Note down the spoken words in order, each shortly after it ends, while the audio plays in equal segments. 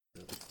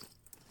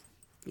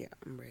Yeah,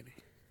 I'm ready.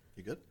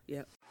 You good?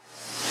 Yep.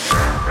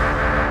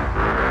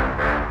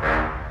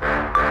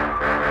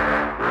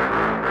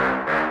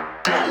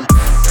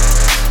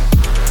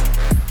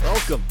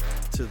 Welcome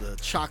to the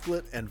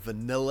Chocolate and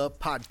Vanilla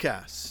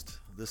Podcast.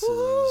 This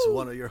is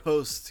one of your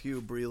hosts,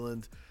 Hugh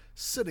Breland,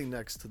 sitting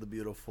next to the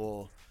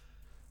beautiful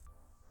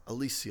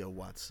Alicia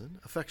Watson,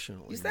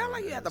 affectionately. You sound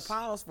like you known had to as-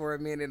 pause for a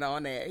minute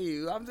on that,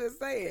 Hugh. I'm just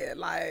saying,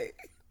 like...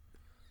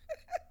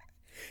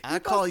 I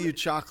call you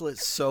Chocolate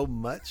so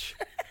much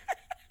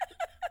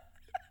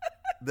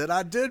that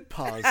I did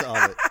pause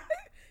on it.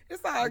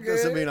 It's all It good.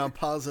 doesn't mean I'm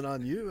pausing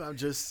on you. I'm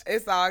just,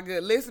 It's all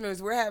good.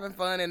 Listeners, we're having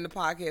fun in the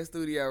podcast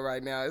studio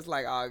right now. It's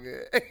like all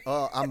good.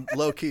 I'm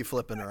low key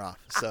flipping her off.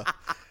 So,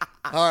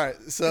 all right.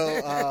 So,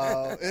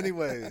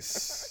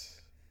 anyways,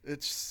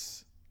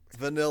 it's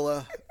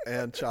vanilla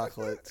and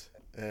chocolate,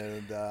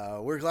 and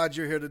we're glad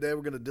you're here today.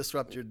 We're going to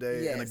disrupt your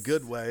day in a Yes.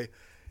 good way,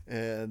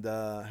 and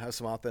have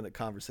some authentic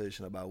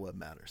conversation about what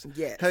matters.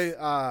 Yes. Hey,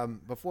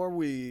 before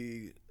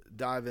we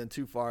dive in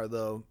too far,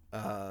 though,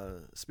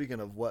 speaking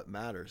of what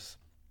matters.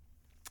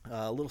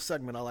 A little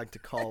segment I like to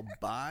call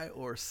buy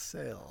or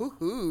sell.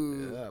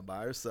 Woohoo. Yeah,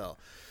 buy or sell.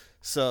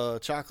 So,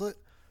 Chocolate,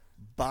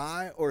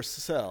 buy or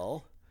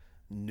sell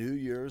New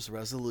Year's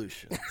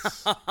resolutions.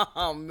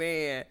 Oh,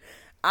 man.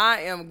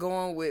 I am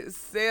going with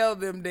sell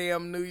them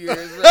damn New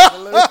Year's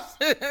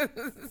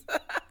resolutions.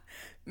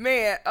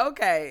 Man,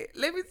 okay.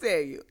 Let me tell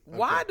you.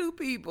 Why do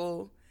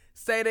people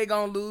say they're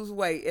going to lose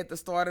weight at the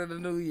start of the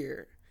new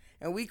year?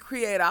 And we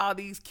create all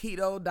these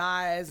keto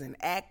diets and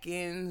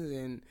Atkins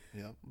and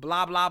Yep.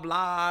 blah, blah,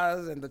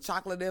 blahs and the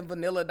chocolate and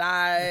vanilla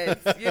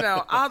diets,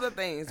 all the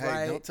things, Hey,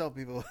 right? don't tell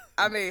people.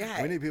 I mean,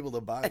 hey. We need people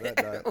to buy that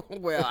diet.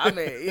 Well, I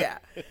mean, yeah.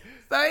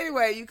 So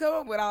anyway, you come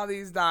up with all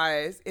these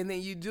diets, and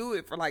then you do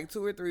it for like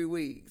 2 or 3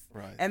 weeks,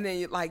 Right. and then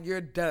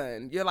you're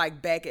done. You're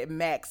like back at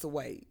max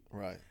weight.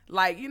 Right.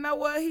 Like, you know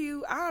what,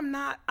 Hugh? I'm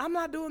not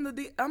doing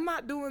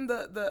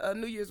the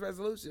New Year's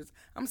resolutions.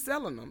 I'm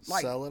selling them.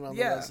 Like, Selling on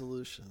the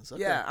resolutions.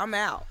 Okay. Yeah, I'm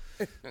out.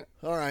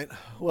 All right.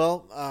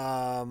 Well,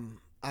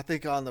 I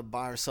think on the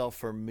buy or sell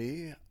for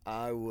me,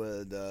 I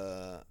would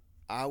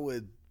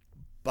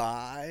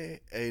buy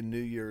a New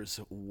Year's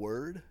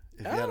word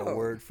if you had a Oh.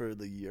 word for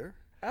the year.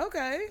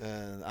 Okay.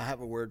 And I have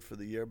a word for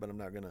the year, but I'm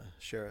not going to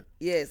share it.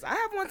 Yes, I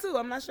have one too.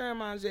 I'm not sharing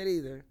mine yet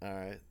either. All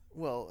right.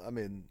 Well, I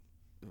mean,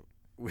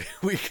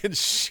 we can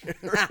share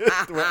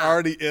it. We're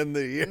already in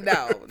the year.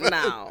 No.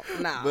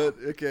 But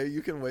okay,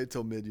 you can wait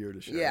till mid-year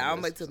to share. Yeah, I'll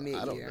this. wait till I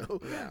mid-year.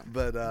 don't know. Yeah.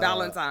 But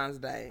Valentine's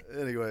Day.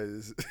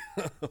 anyways,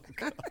 oh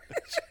gosh.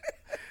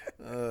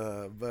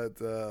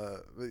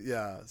 But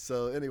yeah.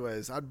 So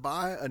anyways, I'd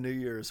buy a New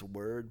Year's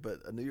word,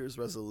 but a New Year's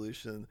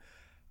resolution.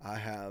 I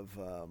have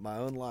my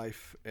own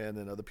life and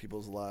in other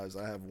people's lives.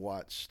 I have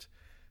watched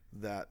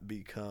that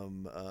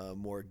become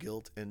more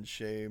guilt and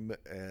shame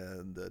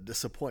and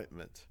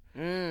disappointment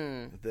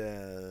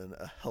than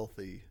a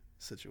healthy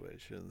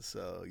situation.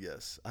 So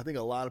yes, I think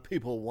a lot of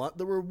people want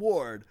the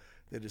reward.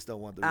 They just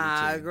don't want the routine.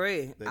 I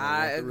agree. They don't I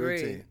want the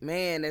agree. routine.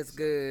 Man, that's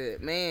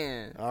good.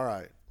 Man. All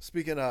right.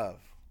 Speaking of,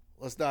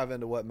 let's dive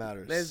into what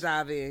matters. Let's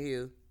dive in,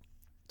 Hugh.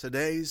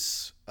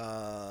 Today's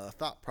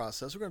thought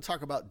process, we're going to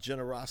talk about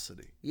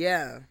generosity.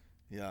 Yeah.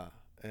 Yeah.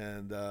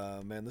 And,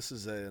 man, this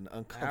is an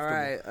uncomfortable, All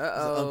right. this is an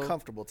Uh-oh.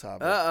 uncomfortable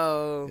topic.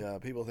 Uh-oh. Yeah,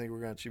 people think we're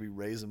going to be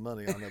raising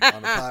money on the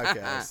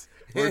podcast.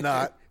 We're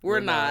not. We're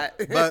not.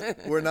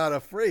 But we're not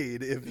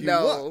afraid if you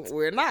No, want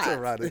we're not. to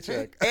write a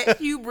check. At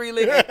Hugh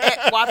Breland and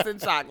at Watson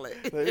Chocolate.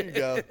 There you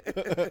go.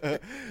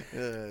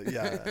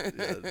 Yeah,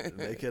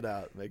 make it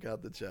out. Make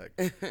out the check.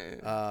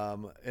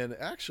 And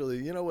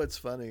actually, you know what's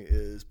funny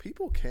is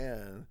people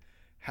can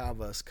have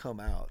us come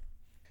out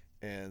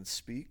and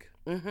speak.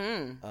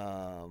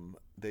 Mm-hmm.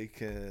 They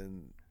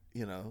can,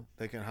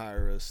 they can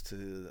hire us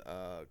to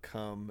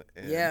come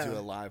and Yeah. do a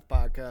live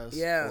podcast,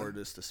 Yeah. or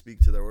just to speak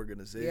to their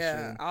organization.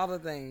 Yeah, all the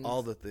things.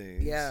 All the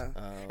things. Yeah.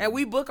 And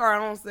we book our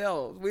own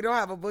selves. We don't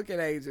have a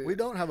booking agent. we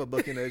don't have a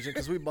booking agent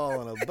because we ball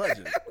on a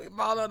budget. We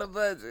ball on a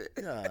budget.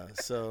 Yeah.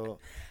 So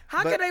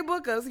How but- can they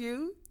book us,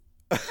 Hugh?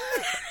 At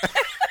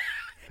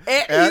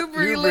At Hugh Hugh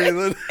Breland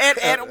Breland. and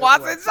at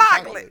Watson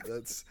Chocolate.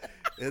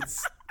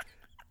 It's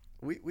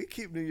we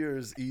keep New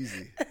Year's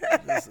easy.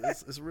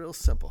 It's real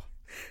simple.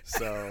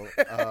 So,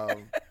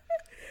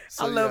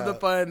 I love the yeah.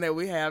 fun that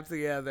we have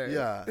together.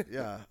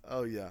 Yeah.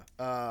 Oh yeah.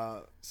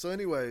 So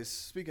anyways,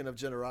 speaking of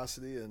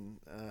generosity and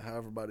how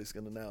everybody's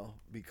gonna now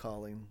be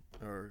calling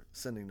or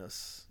sending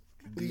us,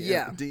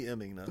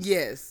 DMing us.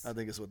 Yes. I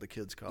think is what the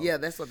kids call Yeah,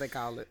 that's what they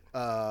call it.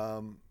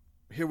 it.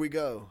 Here we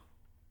go.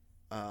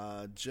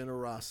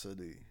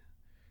 Generosity.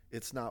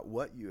 It's not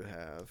what you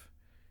have.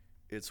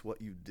 It's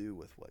what you do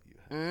with what you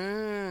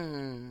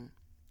have.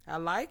 I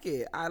like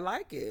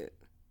it.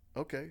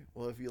 Okay.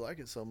 Well, if you like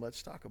it so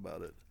much, talk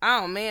about it.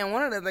 Oh man,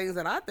 one of the things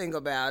that I think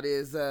about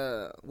is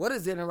what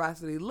does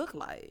generosity look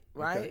like,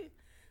 right? Okay.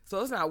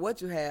 So it's not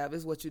what you have,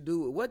 it's what you do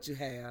with what you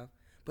have.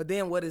 But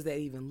then what does that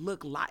even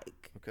look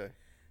like? Okay.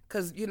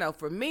 Because,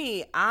 for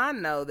me, I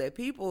know that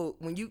people,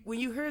 when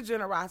you hear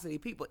generosity,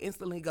 people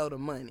instantly go to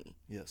money.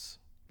 Yes.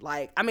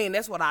 Like, I mean,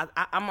 that's what I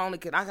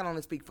can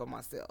only speak for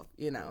myself,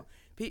 you know.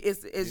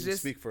 It's You can just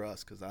speak for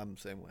us because I'm the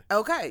same way.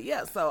 okay,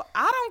 yeah. So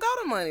I don't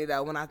go to money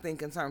though when I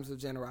think in terms of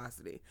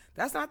generosity.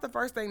 That's not the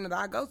first thing that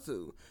I go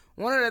to.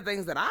 One of the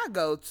things that I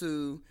go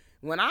to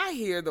when I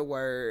hear the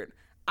word,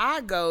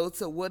 I go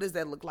to what does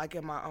that look like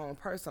in my own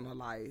personal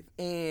life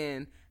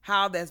and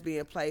how that's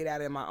being played out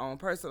in my own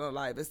personal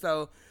life. And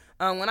so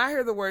when I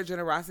hear the word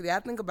generosity, I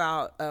think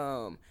about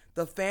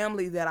the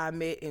family that I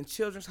met in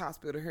Children's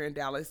Hospital here in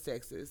Dallas,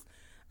 Texas.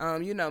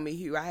 You know me,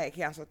 Hugh. I had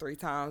cancer 3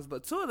 times,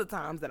 but 2 of the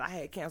times that I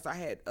had cancer, I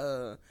had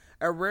a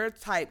rare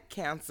type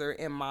cancer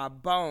in my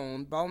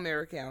bone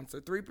marrow cancer,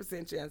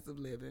 3% chance of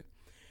living.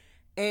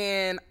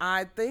 And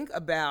I think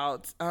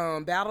about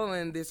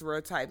battling this rare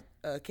type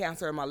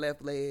cancer in my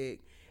left leg,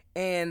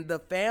 and the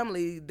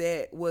family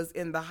that was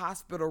in the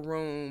hospital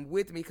room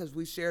with me because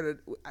we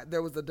shared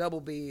there was a double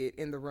bed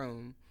in the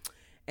room,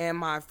 and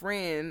my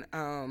friend,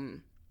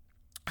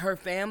 her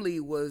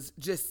family was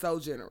just so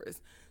generous.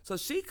 So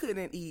she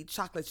couldn't eat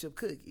chocolate chip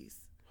cookies.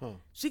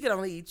 She could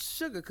only eat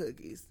sugar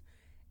cookies.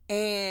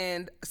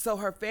 And so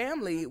her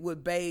family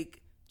would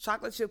bake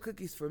chocolate chip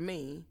cookies for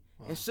me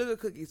and sugar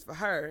cookies for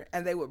her.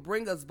 And they would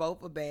bring us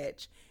both a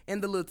batch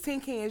in the little tin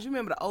cans. You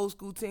remember the old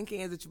school tin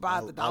cans that you buy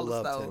at the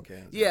dollar store? I love tin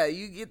cans. Yeah,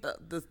 you get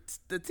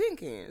the tin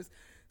cans.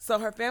 So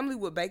her family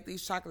would bake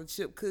these chocolate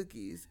chip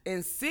cookies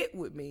and sit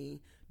with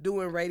me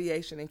doing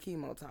radiation and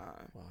chemo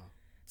time. Wow.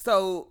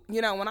 So,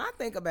 you know, when I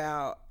think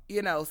about,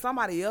 you know,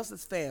 somebody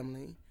else's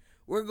family,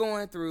 we're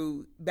going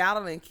through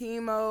battling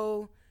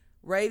chemo,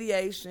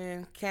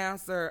 radiation,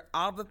 cancer,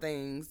 all the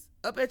things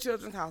up at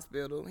Children's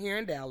Hospital here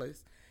in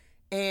Dallas.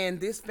 And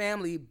this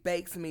family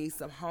bakes me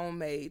some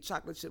homemade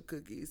chocolate chip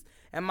cookies.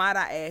 And might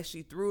I add,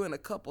 she threw in a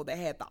couple that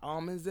had the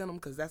almonds in them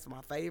because that's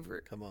my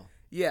favorite. Come on.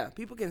 Yeah,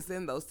 people can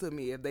send those to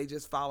me if they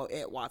just follow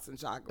at Watson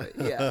Chocolate.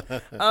 Yeah.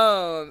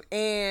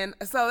 And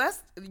so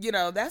that's, you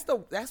know, that's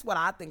what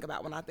I think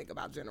about when I think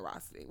about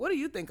generosity. What do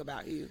you think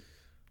about you?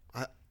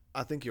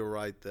 I think you're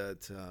right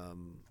that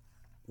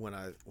when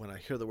I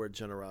hear the word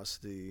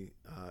generosity,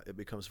 it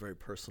becomes very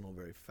personal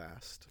very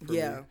fast for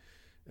me.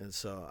 And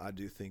so I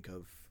think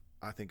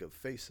of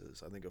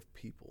faces. I think of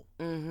people.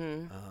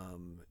 Mm-hmm.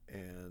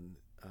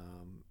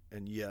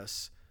 And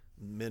yes,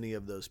 many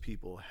of those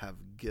people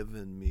have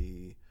given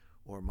me,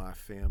 or my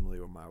family,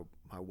 or my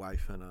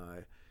wife and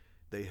I,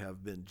 they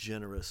have been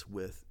generous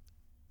with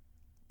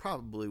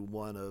probably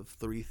one of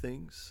 3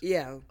 things.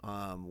 Yeah.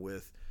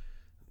 With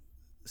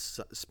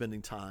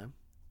spending time.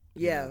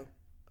 Yeah.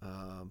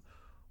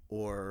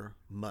 Or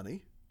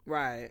money.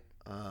 Right.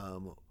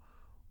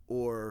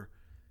 Or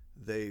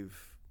they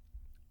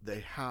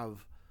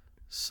have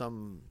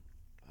some,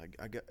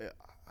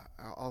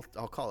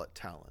 I'll call it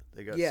talent.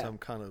 They got some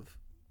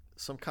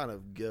kind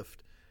of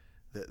gift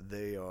that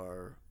they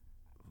are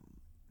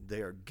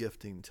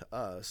gifting to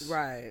us.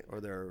 Right.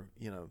 Or they're,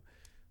 you know,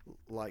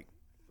 like,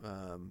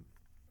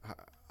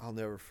 I'll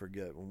never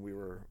forget when we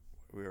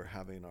were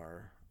having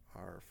our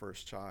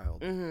first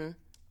child. Mm-hmm.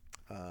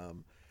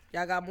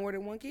 Y'all got more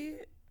than one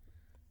kid?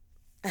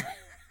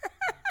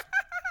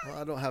 Well,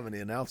 I don't have any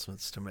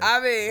announcements to make. I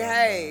mean,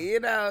 hey,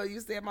 you know, you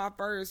said my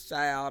first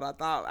child. I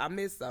thought I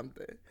missed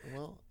something.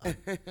 Well, I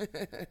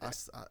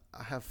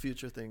have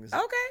future things.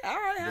 Okay, all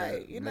right,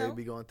 hey, you know, may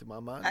be going through my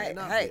mind.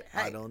 Hey,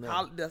 I don't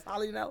know. Does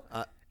Holly know?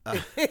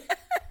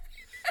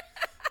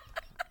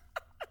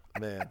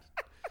 Man,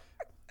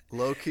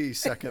 low key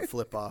second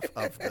flip off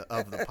of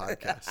the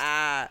podcast.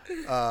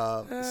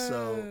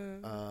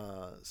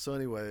 So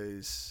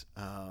anyways,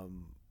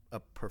 a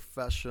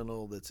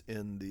professional that's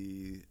in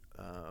the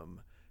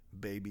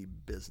baby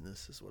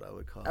business is what I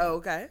would call it. Oh,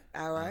 okay.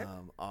 All right.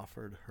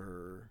 Offered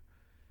her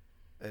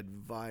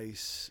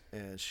advice,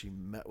 and she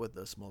met with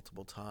us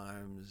multiple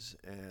times.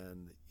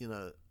 And, you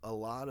know, a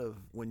lot of,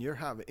 when you're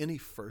having any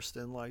first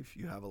in life,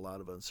 you have a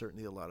lot of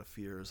uncertainty, a lot of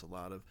fears, a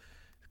lot of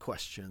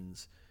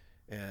questions.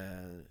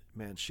 And,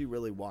 man, she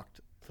really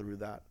walked through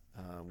that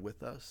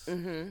with us,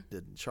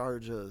 didn't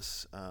charge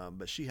us.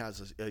 But she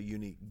has a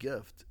unique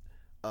gift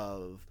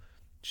of,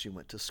 she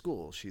went to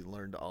school. She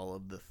learned all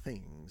of the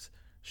things.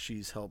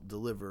 She's helped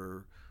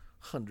deliver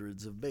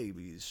hundreds of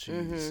babies.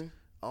 She's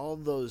all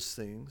those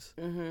things.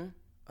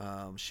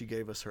 She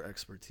gave us her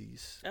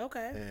expertise.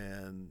 Okay.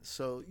 And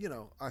so, you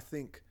know, I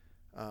think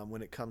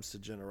when it comes to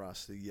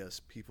generosity, yes,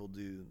 people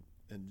do,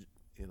 and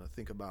you know,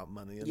 think about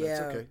money, and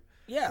that's okay.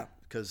 Yeah.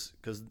 Because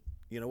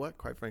you know what?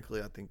 Quite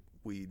frankly, I think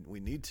we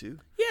need to.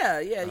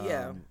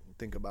 Yeah.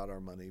 Think about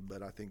our money,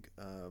 but I think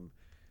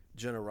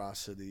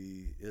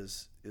generosity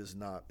is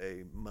not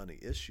a money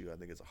issue. I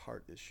think it's a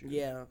heart issue.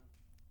 Yeah.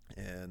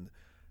 And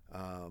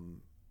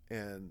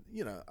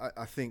you know,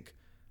 I think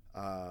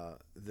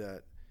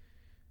that,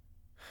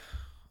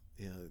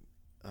 you know,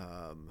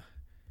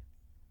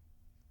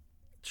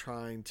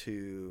 trying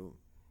to,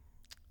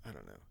 I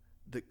don't know,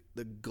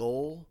 the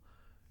goal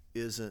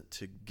isn't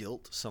to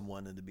guilt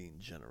someone into being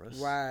generous.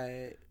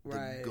 Right.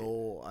 The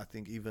goal, I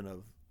think, even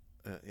of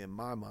in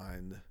my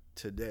mind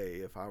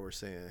today, if I were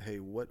saying, hey,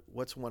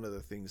 what's one of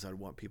the things I'd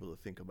want people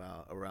to think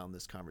about around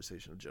this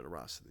conversation of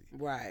generosity?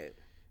 Right.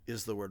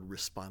 is the word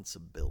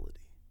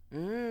responsibility.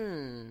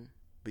 Mm.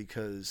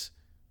 Because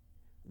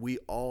we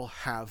all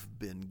have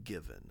been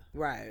given.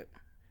 Right.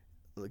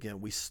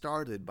 Again, we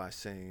started by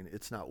saying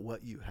it's not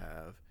what you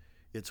have,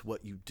 it's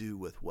what you do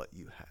with what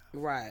you have.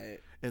 Right.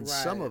 And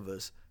some of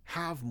us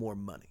have more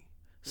money.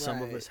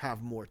 Some of us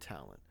have more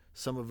talent.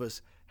 Some of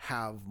us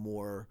have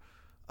more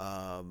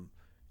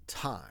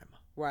time.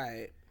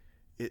 Right.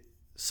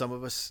 Some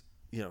of us,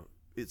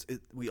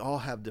 we all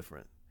have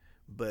different,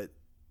 but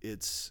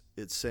it's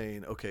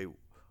saying, okay,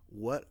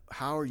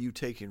 how are you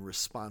taking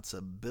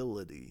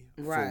responsibility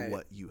for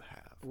what you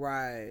have?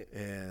 Right.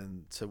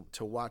 And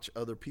to watch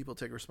other people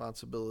take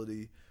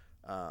responsibility,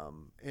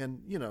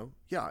 and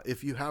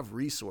if you have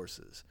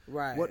resources,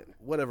 right,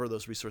 whatever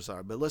those resources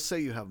are, but let's say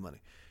you have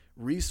money.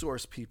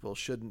 Resource people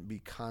shouldn't be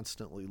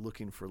constantly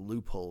looking for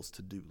loopholes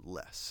to do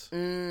less.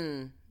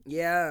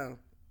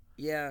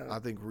 Yeah. I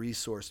think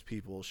resource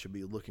people should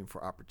be looking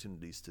for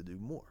opportunities to do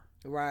more.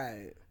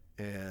 Right.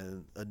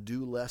 And a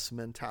do less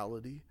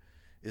mentality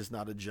is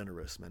not a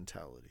generous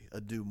mentality.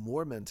 A do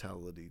more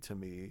mentality, to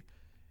me,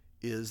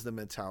 is the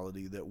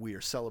mentality that we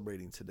are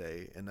celebrating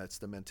today, and that's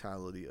the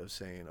mentality of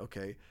saying,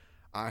 okay,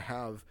 I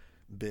have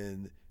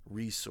been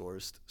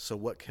resourced, so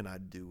what can I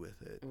do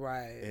with it?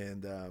 Right.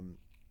 And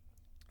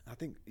I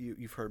think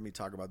you've heard me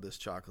talk about this,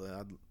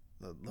 Chocolate.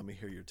 Let me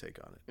hear your take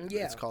on it.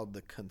 Yeah. It's called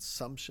the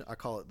consumption. I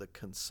call it the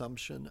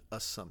consumption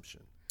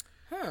assumption.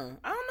 I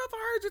don't know if I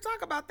heard you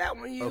talk about that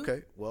one.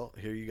 Okay, well,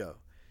 here you go.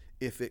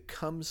 If it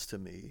comes to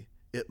me,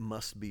 it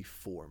must be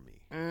for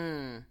me.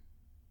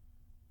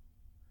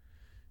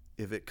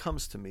 If it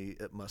comes to me,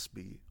 it must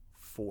be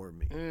for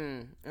me.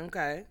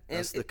 Okay.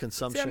 That's the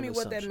consumption assumption. Tell me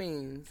what that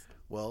assumption. means.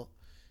 Well,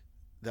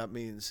 that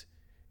means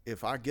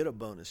if I get a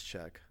bonus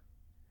check,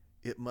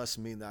 it must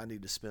mean that I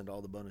need to spend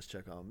all the bonus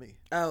check on me.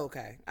 Oh,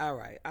 okay. All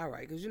right.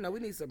 Because we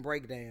need some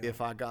breakdown.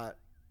 If I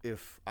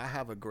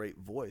have a great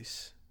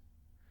voice,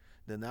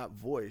 then that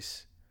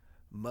voice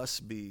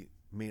must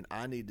mean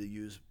I need to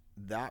use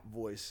that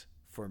voice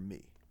for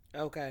me.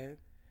 Okay.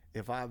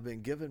 If I've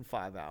been given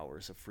 5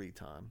 hours of free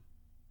time,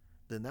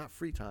 then that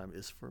free time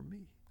is for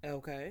me.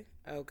 Okay.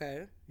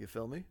 You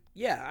feel me?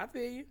 Yeah, I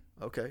feel you.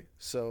 Okay.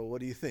 So what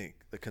do you think?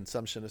 The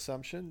consumption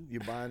assumption, you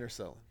buying or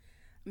selling?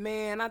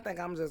 Man, I think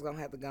I'm just going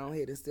to have to go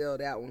ahead and sell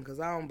that one because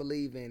I don't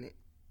believe in it.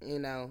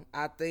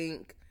 I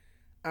think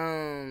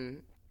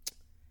when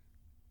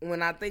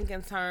I think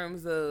in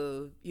terms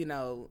of,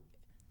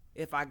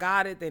 if I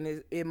got it,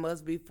 then it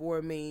must be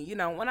for me.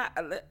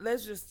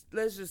 Let's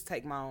just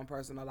take my own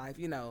personal life,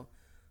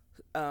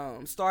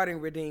 starting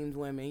Redeemed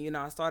Women.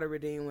 I started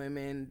Redeemed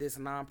Women, this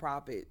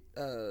nonprofit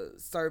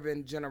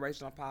serving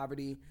generational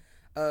poverty,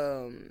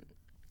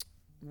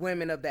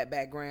 women of that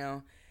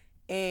background.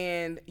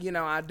 And,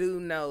 I do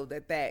know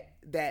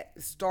that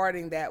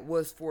starting that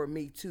was for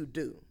me to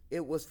do.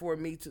 It was for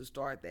me to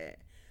start that.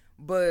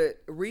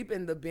 But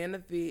reaping the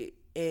benefit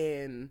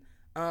and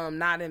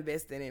not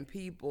investing in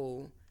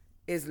people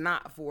is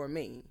not for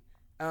me.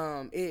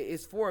 It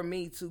is for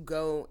me to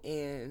go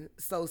and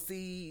sow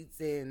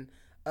seeds and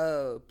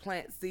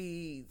plant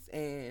seeds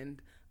and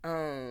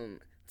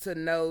to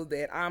know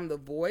that I'm the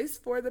voice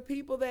for the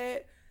people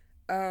that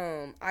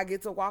I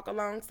get to walk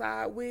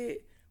alongside with.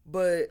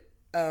 But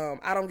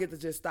I don't get to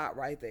just stop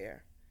right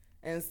there.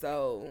 And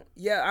so,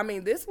 yeah,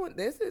 this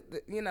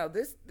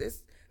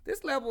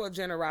level of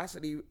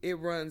generosity, it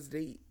runs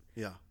deep.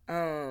 Yeah.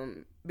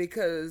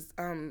 Because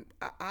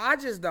I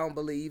just don't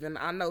believe, and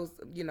I know,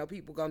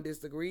 people gonna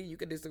disagree. You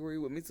can disagree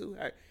with me too.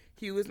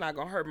 Hugh, it's not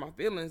gonna hurt my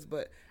feelings,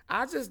 but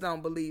I just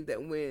don't believe that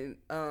when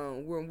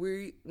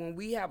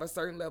we have a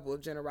certain level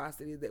of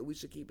generosity that we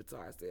should keep it to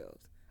ourselves.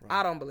 Right.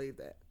 I don't believe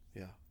that.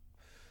 Yeah.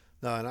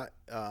 No, and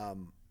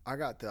I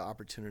got the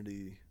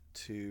opportunity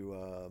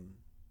to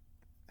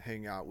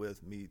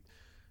meet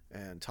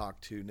and talk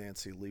to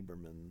Nancy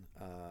Lieberman,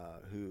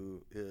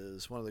 who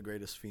is one of the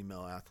greatest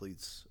female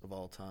athletes of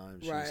all time.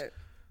 She's, right.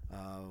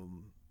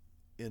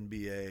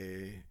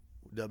 NBA,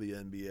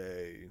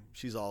 WNBA,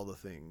 she's all the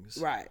things.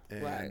 Right,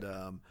 and, right.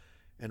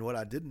 And what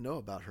I didn't know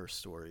about her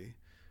story,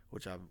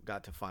 which I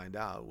got to find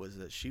out, was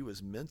that she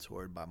was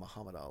mentored by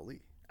Muhammad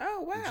Ali.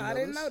 Oh, wow. I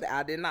didn't know that.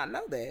 I did not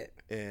know that.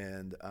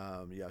 And,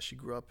 she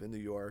grew up in New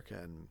York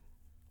and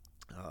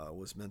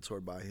was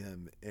mentored by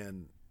him.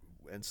 And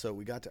so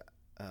we got to...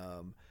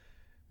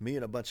 me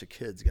and a bunch of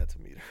kids got to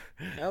meet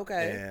her.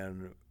 Okay.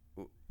 And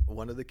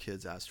one of the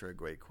kids asked her a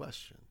great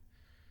question.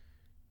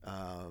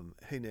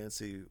 Hey,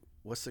 Nancy,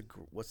 what's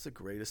the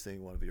greatest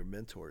thing one of your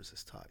mentors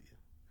has taught you?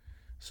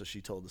 So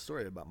she told the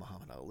story about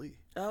Muhammad Ali.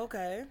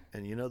 Okay.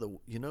 And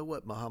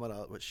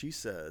what she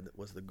said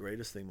was the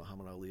greatest thing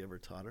Muhammad Ali ever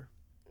taught her?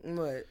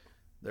 What?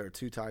 There are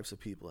two types of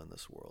people in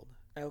this world.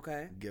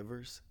 Okay.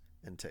 Givers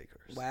and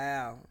takers.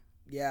 Wow.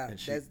 Yeah,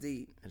 that's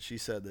deep. And she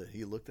said that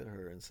he looked at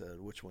her and said,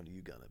 which one are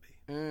you going to be?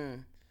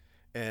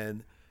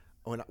 And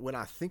when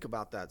I think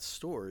about that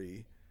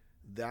story,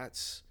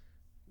 that's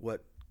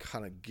what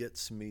kind of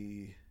gets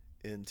me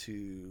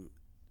into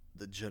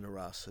the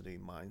generosity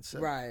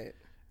mindset. Right.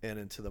 And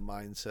into the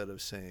mindset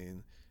of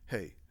saying,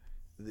 hey,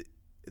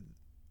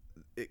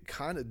 it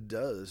kind of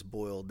does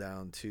boil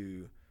down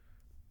to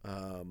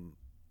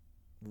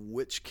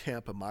which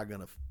camp am I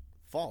going to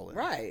fall in?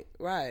 Right.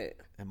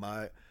 Am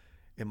I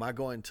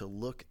going to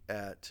look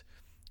at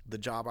the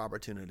job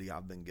opportunity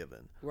I've been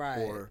given, Right.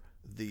 or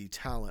the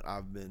talent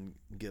I've been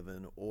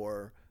given,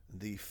 or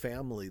the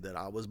family that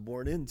I was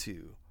born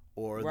into,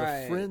 or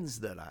Right. the friends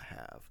that I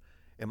have?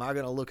 Am I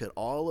going to look at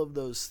all of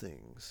those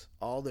things,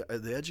 all the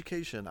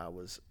education I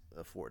was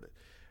afforded,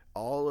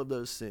 all of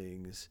those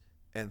things,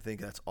 and think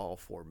that's all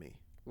for me,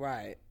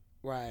 Right.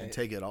 and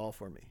take it all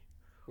for me?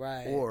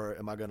 Right. Or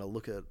am I going to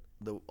look at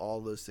all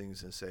those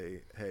things and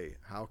say, hey,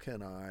 how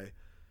can I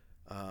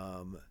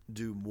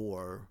do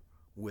more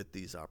with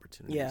these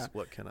opportunities? Yeah.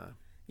 What can I?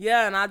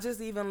 Yeah, and I just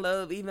even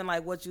love, even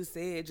like what you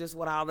said, just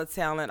with all the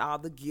talent, all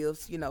the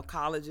gifts,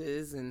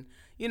 colleges and,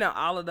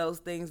 all of those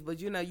things. But,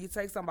 you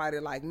take somebody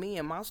like me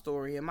and my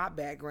story and my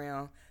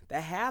background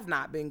that have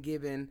not been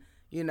given,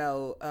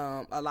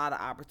 a lot of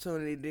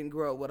opportunity, didn't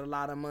grow up with a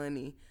lot of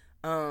money.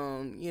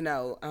 I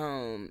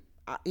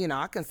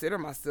consider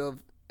myself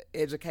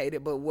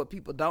educated, but what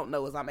people don't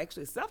know is I'm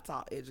actually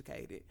self-taught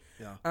educated.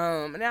 Yeah.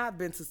 And I've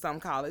been to some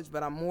college,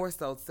 but I'm more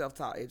so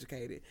self-taught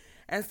educated.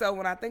 And so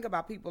when I think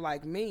about people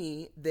like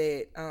me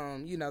that,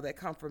 that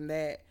come from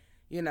that,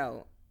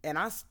 and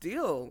I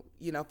still,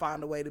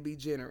 find a way to be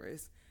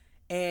generous,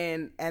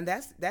 and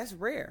that's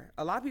rare.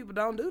 A lot of people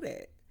don't do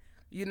that,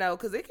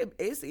 because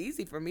it's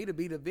easy for me to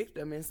be the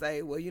victim and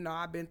say, well,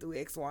 I've been through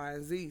X, Y,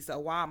 and Z, so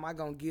why am I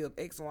gonna give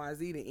X, Y, and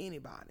Z to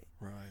anybody?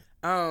 Right.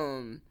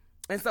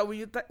 And so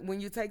when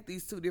you take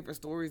these two different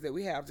stories that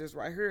we have just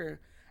right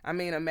here, I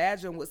mean,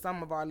 imagine what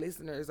some of our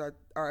listeners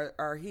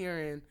are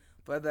hearing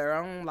for their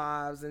own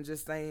lives and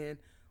just saying,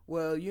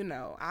 well,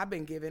 I've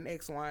been given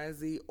X, Y, and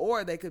Z,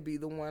 or they could be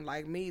the one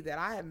like me that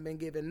I haven't been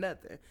given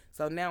nothing.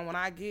 So now when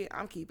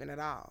I'm keeping it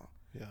all.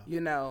 Yeah.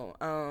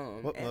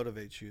 What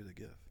motivates you to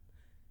give?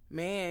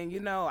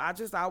 Man, I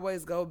just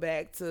always go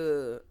back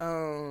to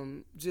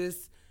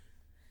just,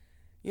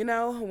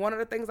 one of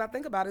the things I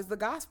think about is the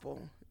gospel.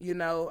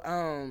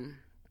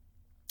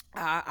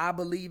 I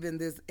believe in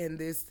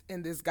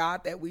this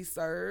God that we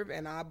serve,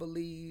 and I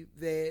believe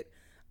that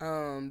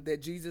that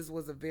Jesus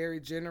was a very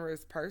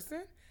generous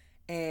person,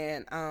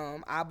 and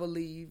I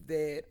believe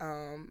that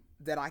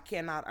that I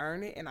cannot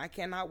earn it and I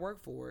cannot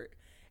work for it,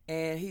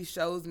 and He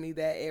shows me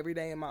that every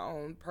day in my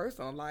own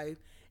personal life.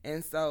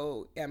 And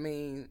so, I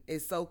mean,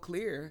 it's so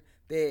clear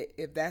that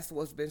if that's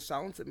what's been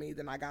shown to me,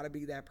 then I got to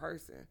be that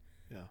person.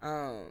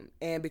 Yeah.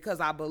 And because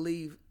I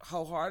believe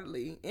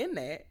wholeheartedly in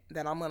that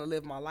I'm going to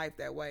live my life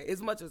that way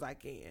as much as I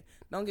can.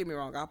 Don't get me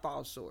wrong, I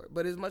fall short,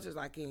 but as much as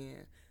I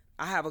can,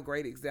 I have a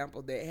great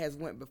example that has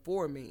went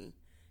before me.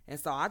 And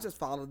so I just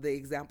follow the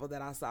example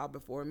that I saw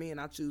before me, and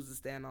I choose to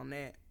stand on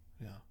that.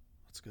 Yeah,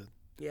 that's good.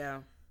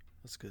 Yeah.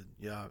 That's good.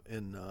 Yeah,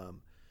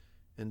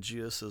 in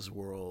Jesus'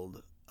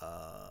 world,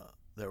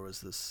 there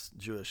was this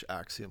Jewish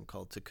axiom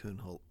called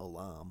tikkun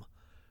olam,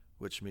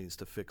 which means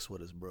to fix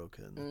what is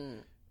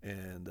broken.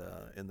 And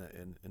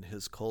in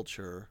his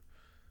culture,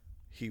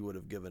 he would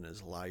have given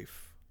his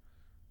life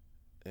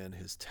and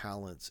his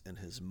talents and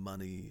his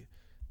money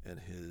and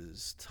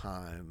his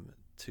time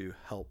to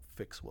help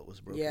fix what was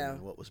broken. Yeah.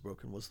 And what was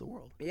broken was the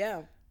world.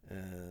 Yeah.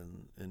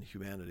 And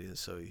humanity. And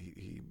so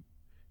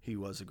he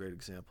was a great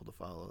example to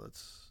follow.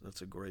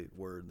 That's a great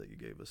word that you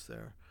gave us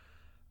there.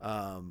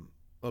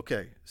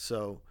 Okay,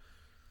 so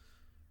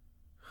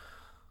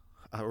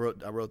I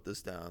wrote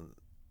this down.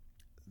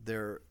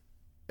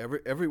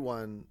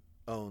 Everyone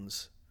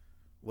owns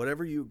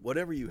whatever you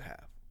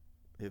have.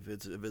 If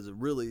it's a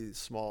really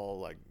small,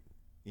 like,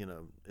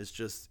 it's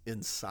just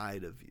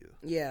inside of you.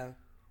 Yeah.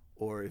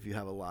 Or if you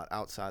have a lot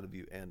outside of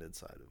you and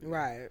inside of you.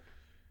 Right.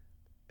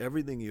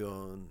 Everything you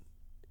own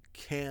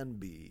can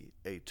be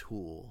a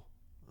tool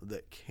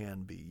that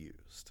can be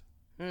used.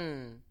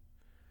 And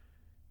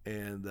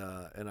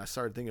I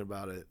started thinking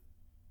about it.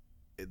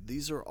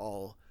 These are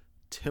all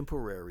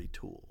temporary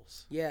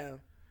tools. Yeah.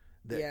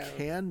 That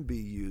can be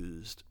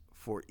used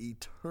for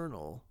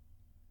eternal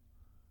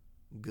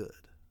good.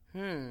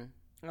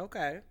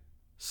 Okay.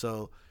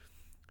 So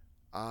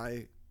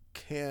I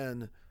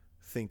can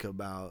think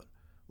about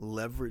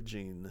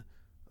leveraging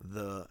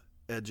the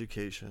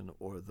education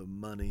or the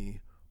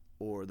money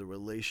or the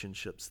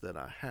relationships that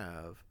I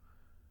have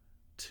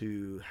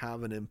to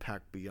have an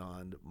impact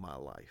beyond my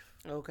life.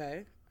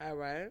 Okay. All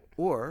right.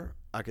 Or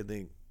I could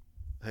think,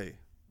 hey,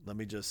 let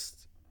me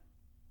just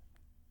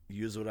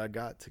use what I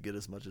got to get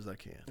as much as I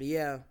can.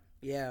 Yeah.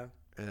 Yeah.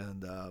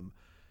 And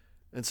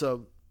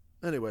so,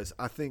 anyways,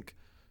 I think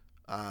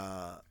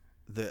that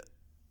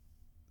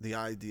the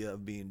idea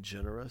of being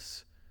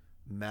generous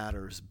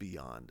matters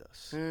beyond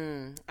us.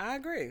 I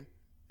agree.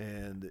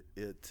 And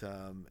it,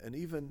 and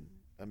even,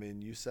 I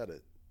mean, you said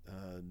it.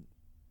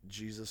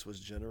 Jesus was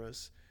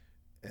generous,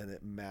 and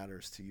it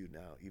matters to you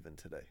now, even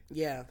today.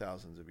 Yeah.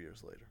 Thousands of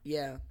years later.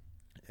 Yeah.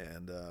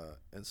 And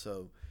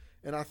so,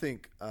 and I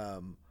think,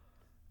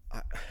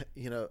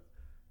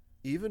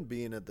 even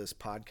being at this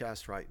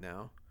podcast right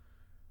now,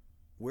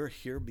 we're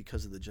here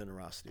because of the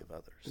generosity of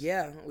others.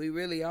 Yeah, we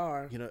really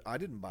are. You know, I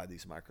didn't buy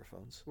these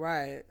microphones.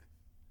 Right.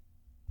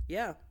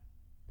 Yeah.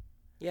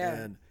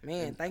 Yeah.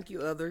 Man, thank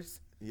you, others.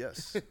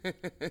 Yes.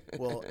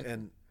 Well,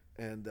 and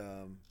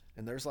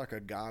there's like a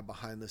guy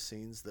behind the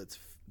scenes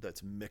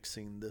that's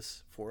mixing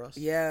this for us.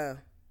 Yeah.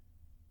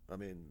 I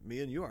mean, me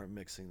and you aren't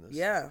mixing this.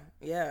 Yeah.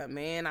 Yeah,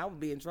 man, I would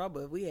be in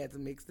trouble if we had to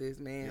mix this,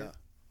 man. Yeah.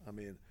 I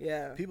mean,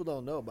 yeah. People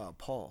don't know about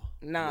Paul.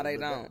 No, they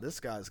don't. This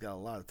guy's got a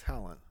lot of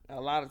talent. A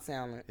lot of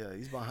talent. Yeah,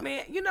 he's behind.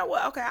 Man, you know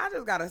what? Okay, I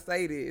just gotta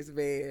say this,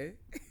 man.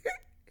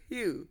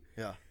 Hugh.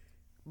 Yeah.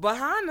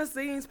 Behind the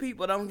scenes,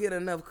 people don't get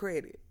enough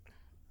credit.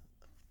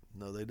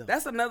 No, they don't.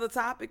 That's another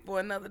topic for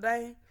another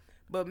day.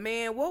 But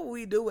man, what would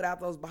we do without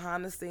those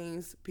behind the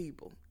scenes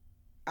people?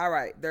 All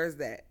right, there's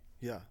that.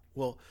 Yeah.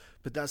 Well,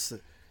 but that's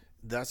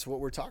what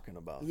we're talking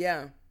about.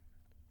 Yeah.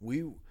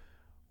 We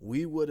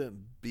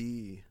wouldn't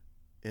be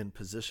in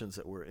positions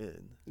that we're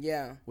in.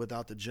 Yeah.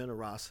 Without the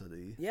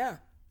generosity. Yeah.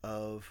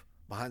 Of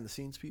behind the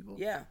scenes people.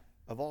 Yeah.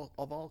 Of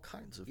all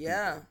kinds of people.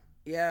 Yeah.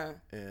 Yeah.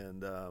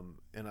 And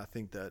I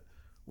think that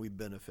we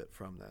benefit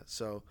from that.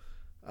 So,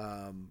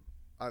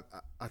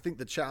 I think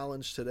the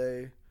challenge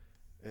today,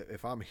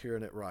 if I'm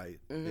hearing it right,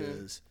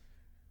 is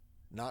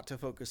not to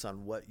focus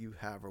on what you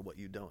have or what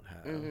you don't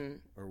have,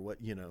 or what,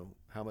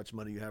 how much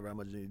money you have or how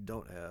much money you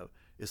don't have,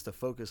 is to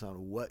focus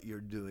on what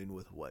you're doing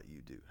with what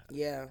you do have.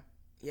 Yeah.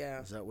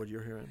 Yeah. Is that what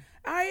you're hearing?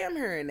 I am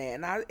hearing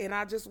that. And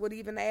I just would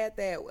even add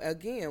that,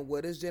 again,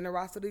 what does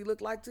generosity look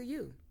like to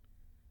you?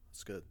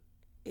 That's good.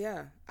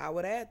 Yeah, I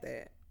would add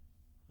that.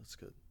 That's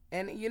good.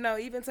 And,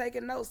 even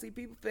taking notes. See,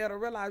 people fail to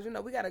realize,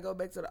 we got to go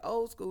back to the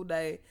old school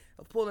day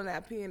of pulling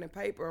out pen and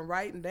paper and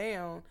writing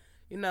down,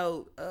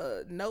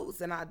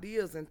 notes and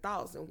ideas and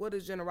thoughts. And what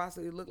does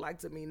generosity look like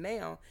to me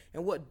now?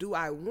 And what do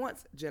I want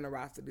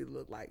generosity to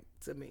look like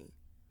to me?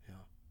 Yeah.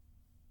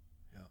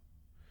 Yeah.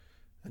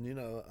 And,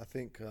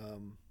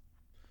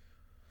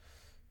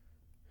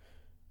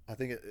 I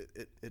think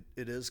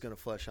it is going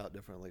to flesh out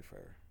differently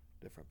for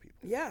different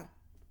people. Yeah.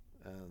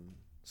 And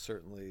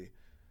certainly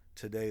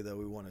today, though,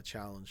 we want to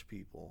challenge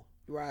people.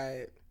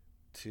 Right.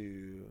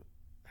 To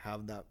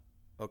have that,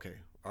 okay,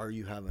 are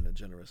you having a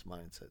generous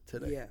mindset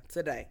today? Yeah,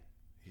 today.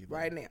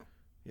 Right now.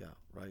 Yeah,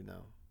 right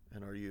now.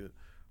 And are you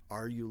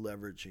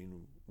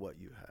leveraging what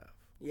you have?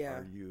 Yeah.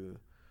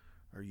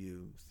 Are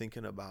you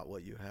thinking about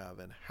what you have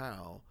and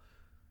how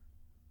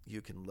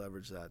you can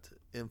leverage that to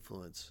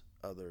influence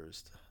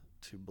others,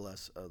 to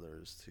bless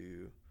others,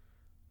 to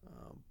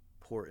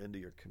pour into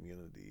your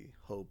community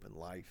hope and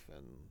life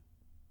and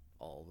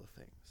all the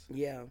things.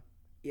 Yeah.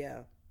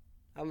 Yeah.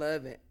 I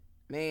love it.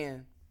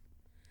 Man.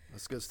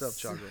 That's good stuff,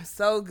 Chocolate.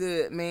 So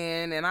good,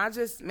 man.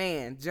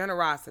 And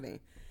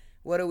generosity.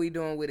 What are we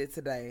doing with it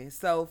today?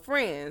 So,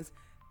 friends,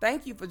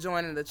 thank you for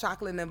joining the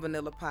Chocolate and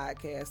Vanilla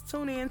podcast.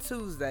 Tune in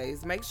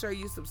Tuesdays. Make sure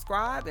you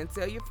subscribe and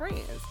tell your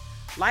friends.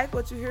 Like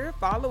what you hear,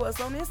 follow us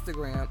on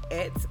Instagram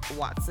at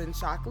Watson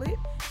Chocolate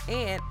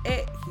and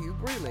at Hugh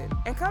Breland.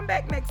 And come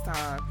back next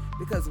time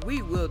because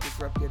we will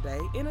disrupt your day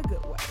in a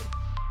good way.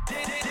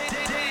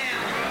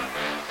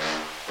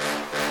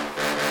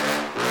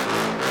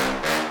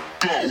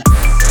 Go.